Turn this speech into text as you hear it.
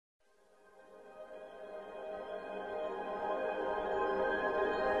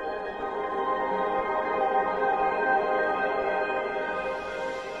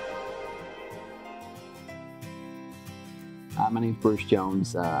my name's Bruce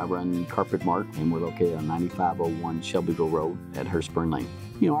Jones. I run Carpet Mart, and we're located on 9501 Shelbyville Road at Hurstburn Lane.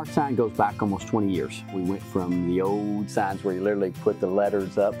 You know, our sign goes back almost 20 years. We went from the old signs where you literally put the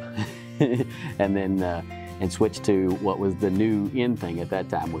letters up and then and switched to what was the new in thing at that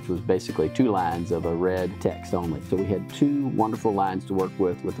time, which was basically 2 lines of a red text only. So we had 2 wonderful lines to work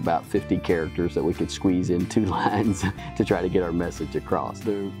with about 50 characters that we could squeeze in 2 lines to try to get our message across.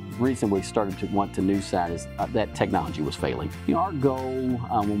 The reason we started to want the new sign is that technology was failing. You know, our goal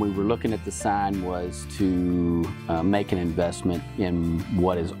when we were looking at the sign was to make an investment in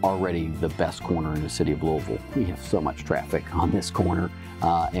what is already the best corner in the city of Louisville. We have so much traffic on this corner,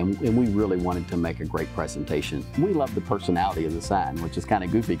 and we really wanted to make a great presentation. We love the personality of the sign, which is kind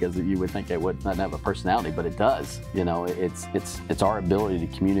of goofy because you would think it would not have a personality, but it does. You know, it's our ability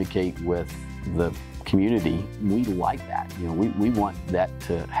to communicate with the community. We like that. You know, we want that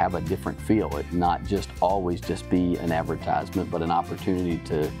to have a different feel. It not just always just be an advertisement, but an opportunity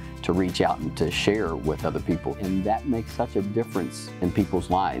to reach out and to share with other people. And that makes such a difference in people's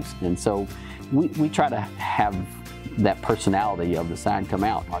lives. And so we try to have that personality of the sign come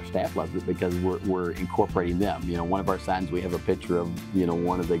out. Our staff loves it because we're incorporating them. You know, one of our signs, we have a picture of, you know,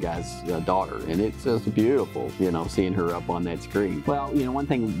 one of the guy's daughter, and it's just beautiful, you know, seeing her up on that screen. Well, you know, one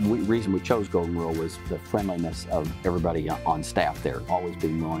reason we chose Golden Rule was the friendliness of everybody on staff there, always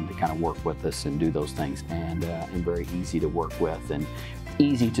being willing to kind of work with us and do those things, and very easy to work with and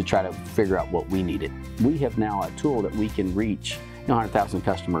easy to try to figure out what we needed. We have now a tool that we can reach 100,000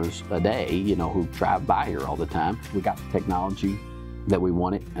 customers a day, you know, who drive by here all the time. We got the technology that we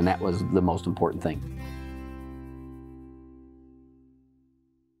wanted, and that was the most important thing.